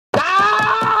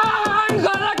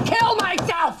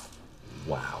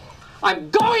I'm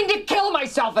going to kill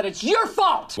myself, and it's your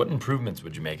fault! What improvements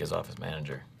would you make as office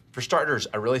manager? For starters,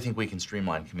 I really think we can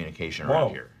streamline communication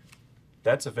around here.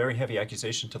 That's a very heavy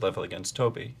accusation to level against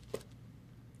Toby. I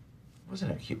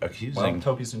wasn't accusing. Well,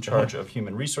 Toby's in charge of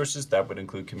human resources. That would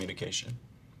include communication.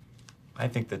 I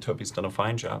think that Toby's done a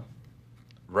fine job.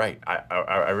 Right.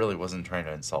 I really wasn't trying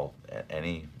to insult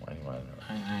anyone.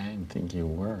 I didn't think you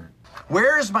were.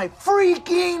 Where's my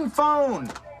freaking phone?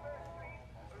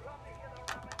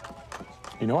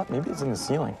 You know what? Maybe it's in the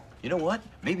ceiling. You know what?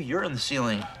 Maybe you're in the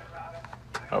ceiling.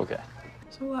 Okay.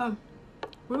 So,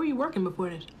 where were you working before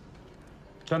this?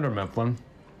 Dunder Mifflin.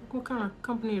 What kind of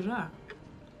company is that?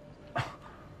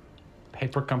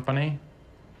 Paper company.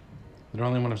 They're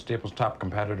only one of Staples' top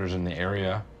competitors in the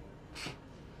area.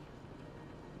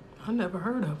 I never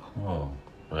heard of them. Oh,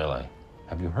 really?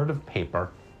 Have you heard of paper?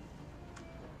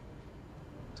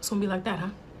 It's gonna be like that, huh?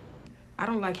 I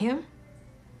don't like him,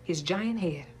 his giant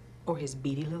head, or his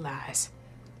beady little eyes.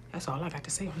 That's all I got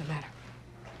to say on the matter.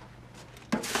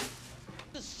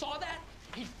 Just saw that?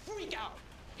 He'd freak out.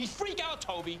 He'd freak out,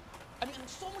 Toby. I mean, on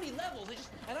so many levels.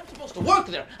 And I'm supposed to work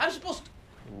there. I'm supposed to...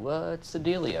 What's the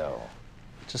dealio?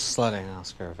 Just letting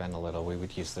Oscar vent a little. We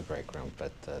would use the break room,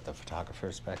 but the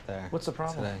photographer's back there. What's the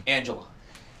problem? Today. Angela.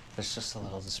 There's just a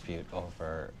little dispute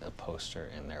over a poster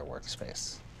in their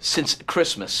workspace. Since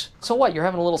Christmas. So what, you're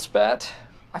having a little spat?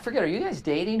 I forget, are you guys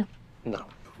dating? No.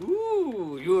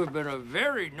 Ooh, you have been a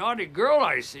very naughty girl,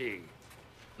 I see.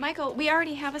 Michael, we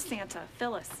already have a Santa,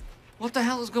 Phyllis. What the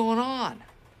hell is going on?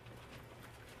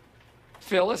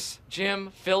 Phyllis,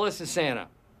 Jim, Phyllis, and Santa.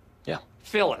 Yeah.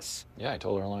 Phyllis. Yeah, I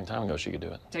told her a long time ago she could do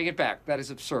it. Take it back. That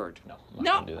is absurd. No, I'm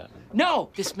not gonna do that. No!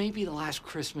 This may be the last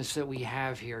Christmas that we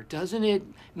have here. Doesn't it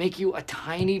make you a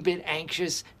tiny bit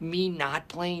anxious, me not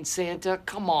playing Santa?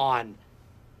 Come on.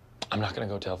 I'm not gonna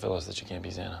go tell Phyllis that she can't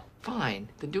be Santa. Fine.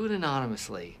 Then do it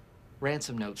anonymously.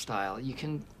 Ransom note style. You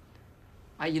can...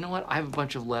 you know what? I have a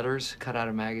bunch of letters cut out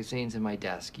of magazines in my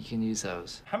desk. You can use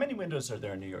those. How many windows are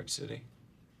there in New York City?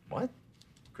 What?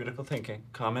 Critical thinking.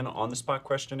 Comment on-the-spot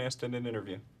question asked in an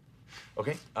interview.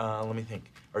 Okay, let me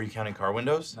think. Are you counting car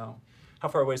windows? No. How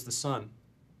far away is the sun?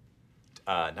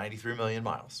 93 million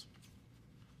miles.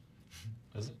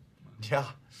 Is it? Yeah.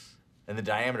 And the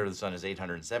diameter of the sun is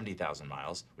 870,000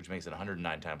 miles, which makes it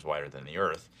 109 times wider than the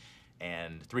Earth,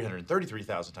 and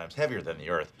 333,000 times heavier than the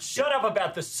Earth. Shut up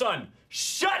about the sun!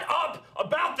 Shut up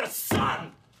about the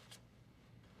sun!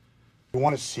 You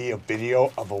want to see a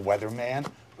video of a weatherman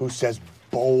who says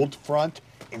bold front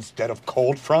instead of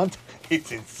cold front?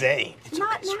 It's insane.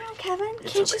 Not now, Kevin.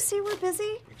 Can't you see we're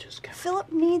busy?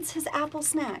 Philip needs his apple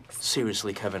snacks.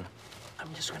 Seriously, Kevin.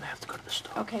 I'm just gonna have to go to the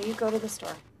store. Okay, you go to the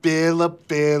store. Philip,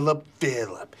 Philip,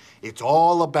 Philip. It's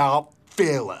all about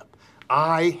Philip.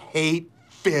 I hate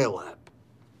Philip.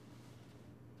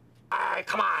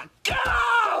 Come on.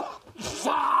 Go!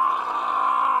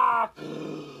 Fuck!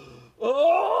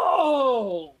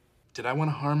 Oh! Did I want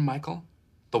to harm Michael?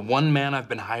 The one man I've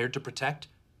been hired to protect?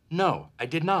 No, I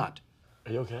did not.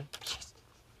 Are you okay? Yes.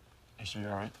 Are you sure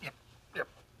you're all right? Yep.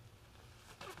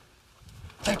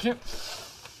 Thank you.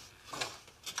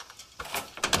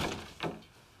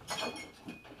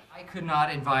 I could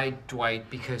not invite Dwight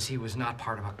because he was not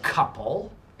part of a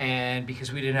couple, and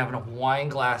because we didn't have enough wine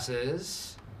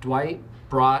glasses. Dwight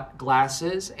brought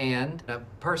glasses and a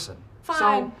person. Fine.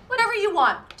 So, whatever you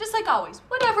want. Just like always.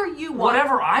 Whatever you want.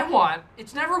 whatever I want.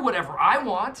 It's never whatever I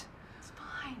want. It's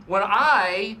fine. When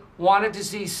I wanted to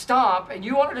see Stomp and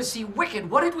you wanted to see Wicked,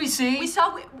 what did we see? We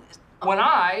saw... When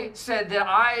I said that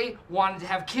I wanted to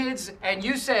have kids and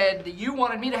you said that you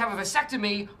wanted me to have a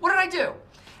vasectomy, what did I do?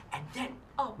 And then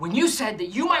when you said that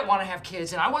you might want to have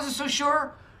kids and I wasn't so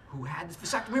sure, who had the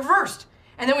vasectomy reversed?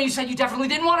 And then when you said you definitely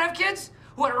didn't want to have kids,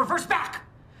 who had it reversed back?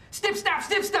 Snip, snap,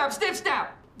 snip, snap, snip,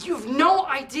 snap. You have no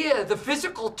idea the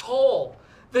physical toll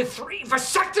the 3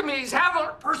 vasectomies have on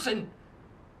a person.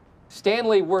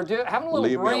 Stanley, we're having a little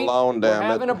Leave me alone, damn it.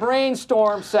 We're having a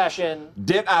brainstorm session.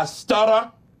 Did I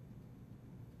stutter?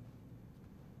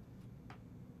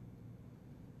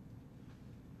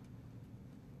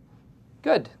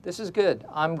 Good. This is good.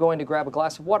 I'm going to grab a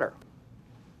glass of water.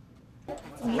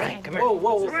 Right, come here.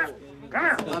 Whoa. Come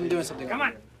here. I'm doing something. Come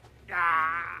on.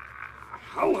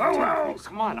 Ho.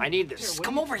 Come on, I need this.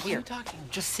 Come over here. What are you talking?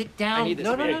 Just sit down. I need this.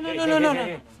 No.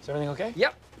 Is everything okay?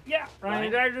 Yep. Yeah, Ryan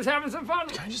and I are just having some fun.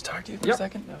 Can I just talk to you for a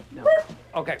second? No.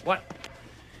 Okay, what?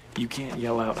 You can't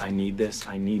yell out, I need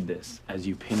this, as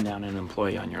you pin down an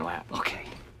employee on your lap. Okay.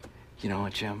 You know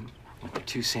what, Jim? With the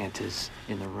two Santas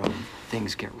in the room,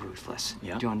 things get ruthless.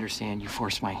 Yeah? Do you understand? You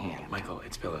force my hand. Michael,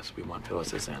 it's Phyllis. We want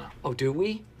Phyllis as Santa. Oh, do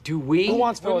we? Do we? Who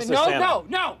wants Phyllis as No, Santa?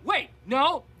 no, wait.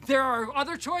 No, there are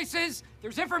other choices.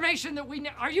 There's information that we know.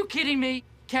 Are you kidding me,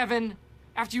 Kevin?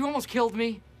 After you almost killed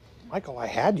me? Michael, I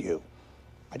had you.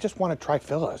 I just want to try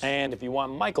Phyllis. And if you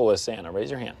want Michael as Santa, raise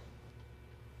your hand.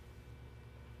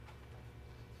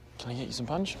 Can I get you some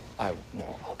punch? I'll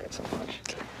get some punch.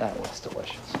 That looks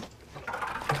delicious.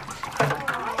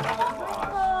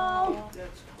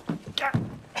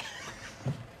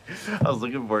 I was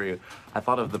looking for you. I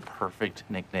thought of the perfect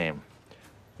nickname.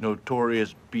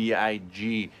 Notorious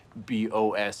B.I.G.B.O.S.S.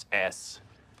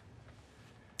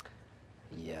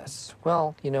 Yes.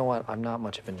 Well, you know what? I'm not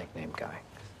much of a nickname guy.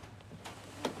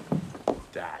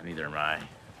 Neither am I.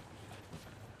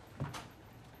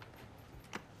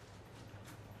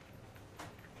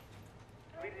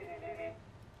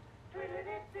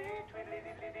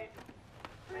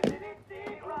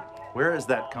 Where is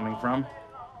that coming from?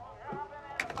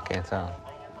 Can't tell.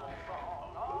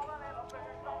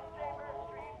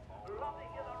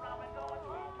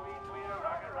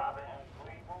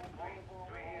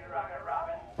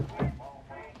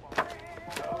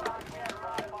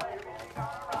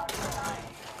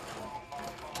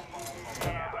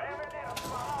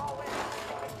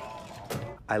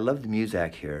 I love the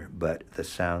music here, but the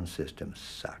sound system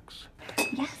sucks.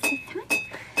 Yes, it's time.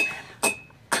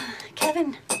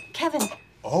 Kevin.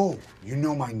 Oh, you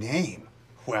know my name.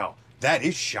 Well, that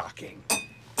is shocking.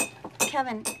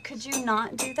 Kevin, could you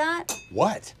not do that?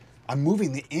 What? I'm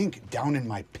moving the ink down in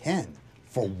my pen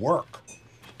for work.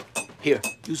 Here,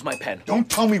 use my pen. Don't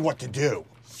tell me what to do.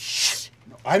 Shh.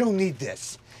 I don't need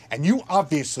this. And you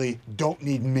obviously don't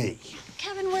need me.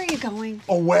 Kevin, where are you going?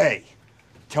 Away.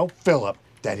 Tell Philip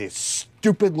that his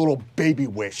stupid little baby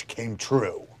wish came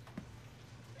true.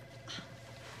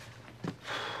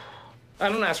 I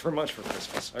don't ask for much for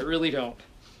Christmas. I really don't.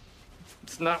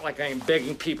 It's not like I am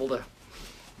begging people to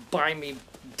buy me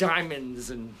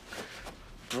diamonds and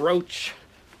brooch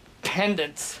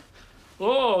pendants.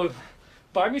 Oh,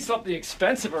 buy me something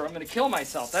expensive or I'm gonna kill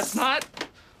myself. That's not,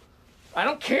 I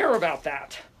don't care about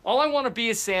that. All I wanna be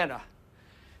is Santa.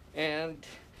 And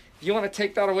if you wanna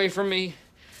take that away from me,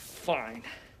 fine.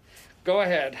 Go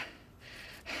ahead.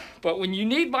 But when you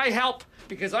need my help,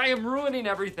 because I am ruining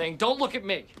everything, don't look at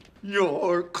me.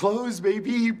 Your clothes may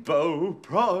be Bo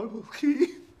Proggy.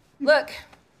 Look,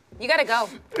 you gotta go.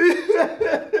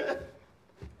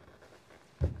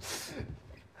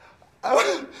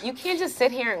 You can't just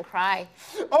sit here and cry.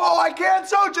 Oh, I can't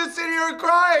so just sit here and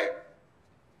cry.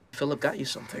 Philip got you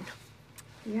something.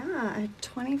 Yeah, a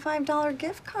 $25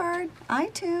 gift card,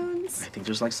 iTunes. I think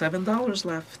there's like $7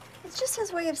 left. It's just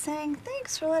his way of saying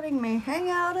thanks for letting me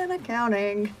hang out in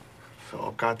accounting.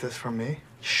 Philip got this from me?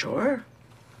 Sure.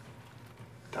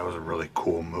 That was a really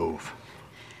cool move.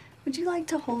 Would you like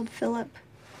to hold Philip?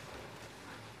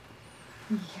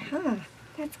 Yeah,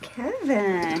 that's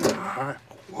Kevin.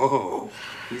 Whoa.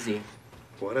 Easy.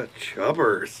 What a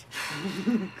chubbers.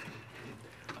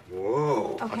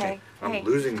 Whoa. Okay, I'm hey.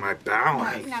 losing my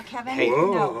balance. Now, Kevin,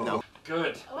 Whoa. no.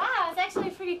 Good. Wow, it's actually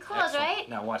pretty cool, right?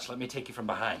 Now watch, let me take you from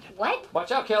behind. What?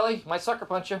 Watch out, Kelly. Might sucker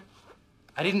punch you.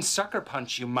 I didn't sucker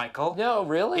punch you, Michael. No,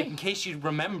 really? In case you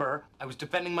remember, I was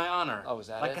defending my honor. Oh, is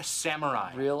that like it? a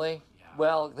samurai. Really? Yeah.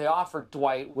 Well, the offer,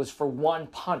 Dwight, was for one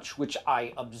punch, which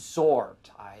I absorbed.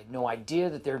 I had no idea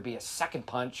that there'd be a second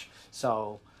punch,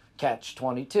 so catch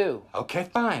 22. Okay,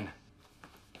 fine.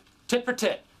 Tit for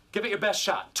tit. Give it your best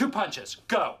shot. 2 punches.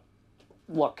 Go.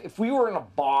 Look, if we were in a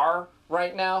bar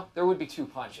right now, there would be 2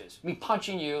 punches. Me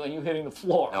punching you and you hitting the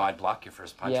floor. No, I'd block your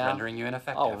first punch, Yeah? rendering you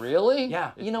ineffective. Oh, really?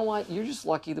 Yeah. You know what? You're just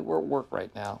lucky that we're at work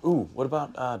right now. Ooh, what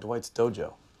about Dwight's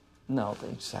dojo? No,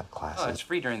 they just have classes. Oh, it's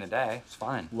free during the day. It's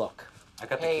fine. Look. I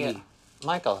got the Hey, key.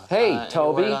 Michael. Hey, any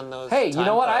Toby. word on those Hey, you know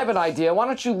time what? I have cards? an idea. Why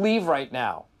don't you leave right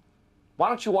now? Why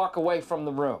don't you walk away from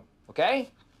the room, okay?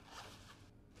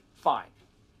 Fine.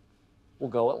 We'll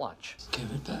go at lunch. Give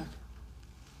it back.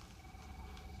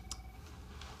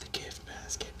 The gift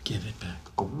basket. Give it back.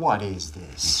 What is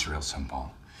this? It's real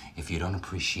simple. If you don't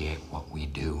appreciate what we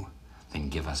do, then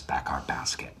give us back our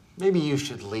basket. Maybe you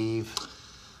should leave.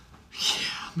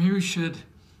 Maybe we should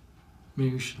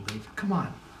leave. Come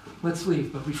on, let's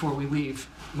leave. But before we leave,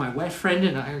 my wet friend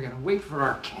and I are gonna wait for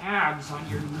our cabs on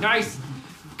your nice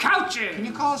couches. Can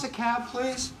you call us a cab,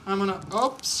 please? I'm gonna.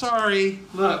 Oh, sorry.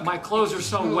 Look, my clothes are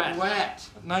so wet. Wet.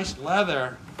 Nice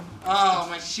leather. Oh,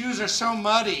 my shoes are so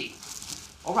muddy.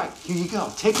 All right, here you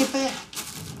go. Take it back.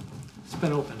 It's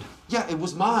been opened. Yeah, it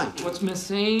was mine. What's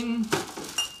missing?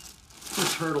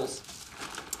 The turtles.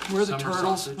 Where are the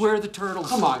turtles? Where are the turtles?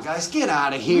 Come on, guys, get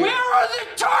out of here. Where are the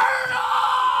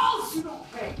turtles?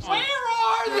 Where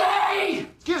are they?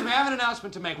 Excuse me, I have an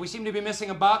announcement to make. We seem to be missing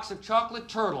a box of chocolate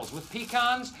turtles with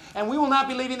pecans, and we will not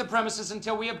be leaving the premises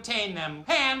until we obtain them.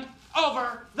 Hand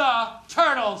over the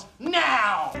turtles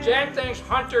now! Jan thinks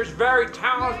Hunter's very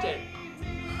talented.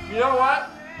 You know what?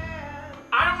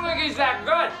 I don't think he's that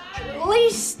good. At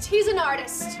least he's an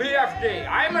artist. BFD,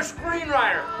 I'm a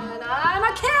screenwriter. And I'm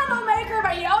a candle maker,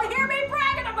 but you don't hear me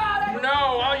bragging about it. No,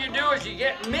 all you do is you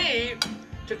get me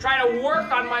to try to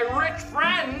work on my rich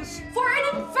friends. For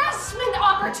an investment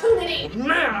opportunity.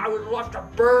 Man, I would love to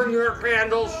burn your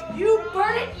candles. You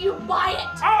burn it, you buy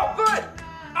it. Oh, good.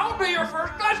 I'll be your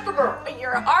first customer. But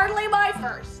you're hardly my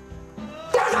first.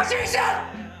 That's what she said.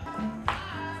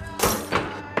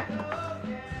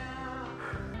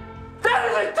 That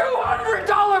is a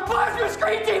 $200 plasma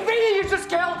screen TV you just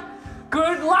killed.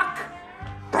 Good luck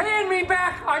paying me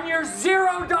back on your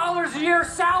 $0 a year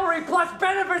salary plus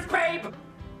benefits, babe.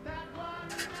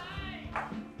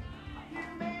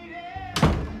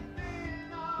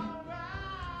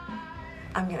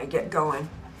 I'm gonna get going.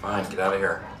 Fine, get out of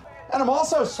here. And I'm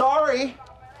also sorry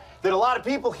that a lot of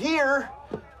people here,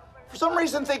 for some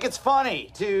reason, think it's funny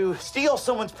to steal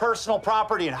someone's personal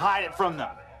property and hide it from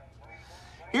them.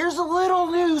 Here's a little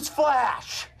news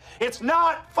flash. It's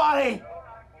not funny.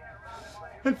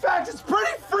 In fact, it's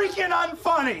pretty freaking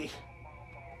unfunny.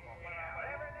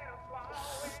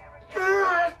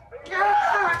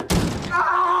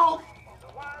 Ow!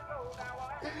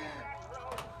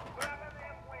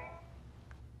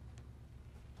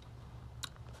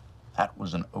 That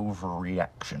was an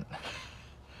overreaction.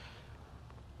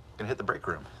 Gonna hit the break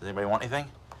room. Does anybody want anything?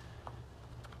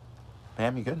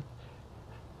 Pam, you good?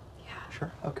 Yeah.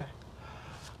 Sure? Okay.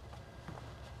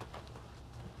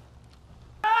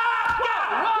 What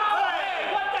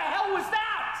the hell was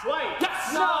that? Wait.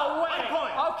 Yes. No way.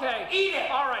 Okay. Eat it.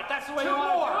 All right, that's the way you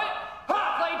want to do it?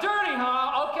 Play dirty,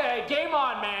 huh? Okay, game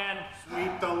on, man.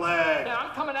 Sweep the leg. Yeah,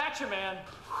 I'm coming at you, man.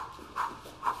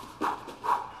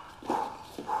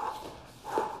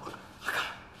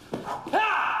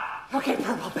 Ah! Okay,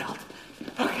 purple belt.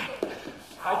 Okay.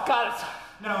 I got it.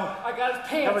 No. I got his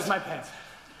pants. That was my pants.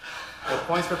 No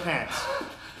points for pants.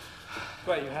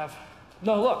 Wait, you have...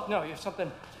 No, look. No, you have something...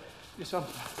 You have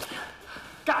something...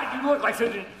 God, you look like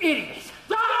such an idiot.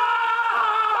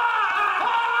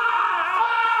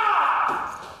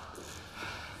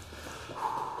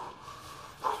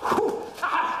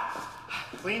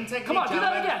 Clean technique, Come on, do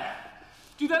that gentlemen. again.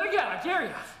 Do that again, I dare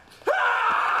you.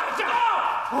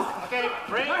 Okay,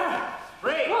 break.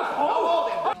 Break. No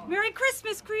holding. Merry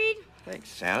Christmas, Creed. Thanks,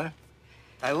 Santa.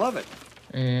 I love it.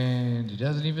 And he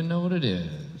doesn't even know what it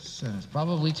is. It's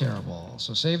probably terrible.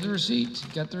 So save the receipt.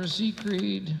 Get the receipt,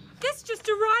 Creed. This just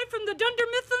arrived from the Dunder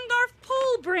Mifflin North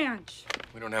Pole branch.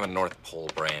 We don't have a North Pole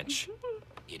branch,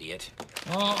 idiot.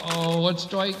 Uh-oh, what's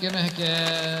Dwight gonna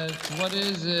get? What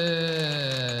is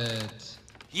it?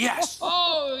 Yes!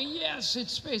 Oh, yes,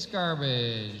 it's space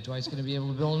garbage. Dwight's gonna be able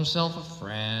to build himself a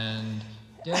friend.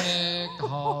 Deck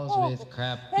halls with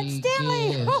crappy And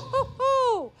Stanley, gifts. ho, ho,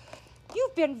 ho.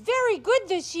 You've been very good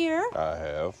this year. I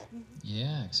have.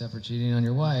 Yeah, except for cheating on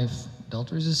your wife.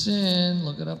 Adultery's a sin.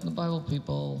 Look it up in the Bible,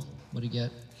 people. What do you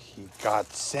get? He got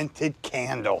scented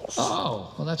candles.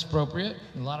 Oh, well, that's appropriate.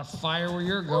 A lot of fire where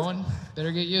you're going.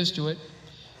 Better get used to it.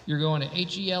 You're going to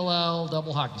HELL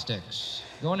double hockey sticks.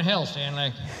 Going to hell,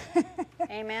 Stanley.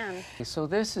 Amen. So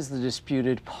this is the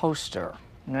disputed poster.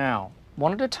 Now,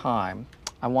 one at a time,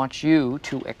 I want you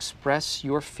to express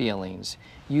your feelings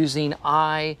using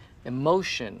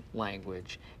emotion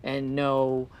language and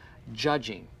no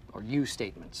judging or you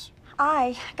statements.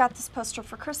 I got this poster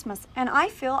for Christmas, and I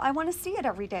feel I want to see it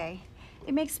every day.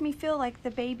 It makes me feel like the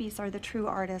babies are the true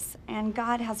artists, and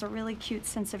God has a really cute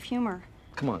sense of humor.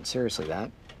 Come on, seriously,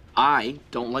 that? I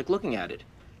don't like looking at it.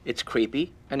 It's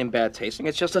creepy and in bad taste, and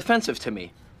it's just offensive to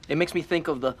me. It makes me think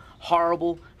of the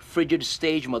horrible, frigid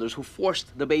stage mothers who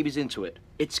forced the babies into it.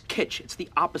 It's kitsch. It's the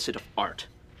opposite of art.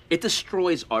 It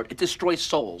destroys art. It destroys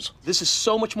souls. This is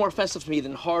so much more offensive to me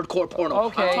than hardcore porno.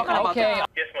 Okay, I'm talking about that.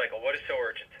 Yes, Michael, what is so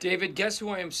urgent? David, guess who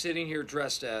I am sitting here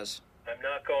dressed as? I'm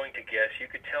not going to guess. You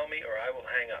could tell me or I will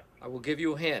hang up. I will give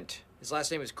you a hint. His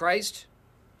last name is Christ.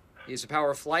 He has the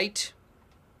power of flight.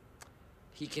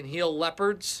 He can heal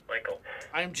leopards. Michael.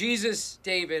 I'm Jesus,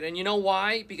 David, and you know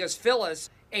why? Because Phyllis,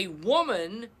 a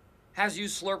woman, has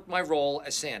usurped my role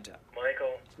as Santa.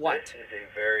 Michael. What? This is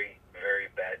a very, very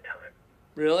bad time.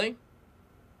 Really?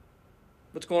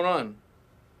 What's going on?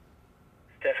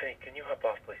 Stephanie, can you hop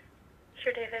off, please?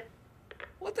 Sure, David.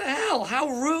 What the hell? How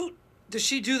rude. Does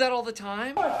she do that all the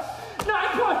time? 9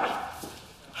 points!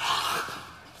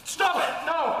 Stop it!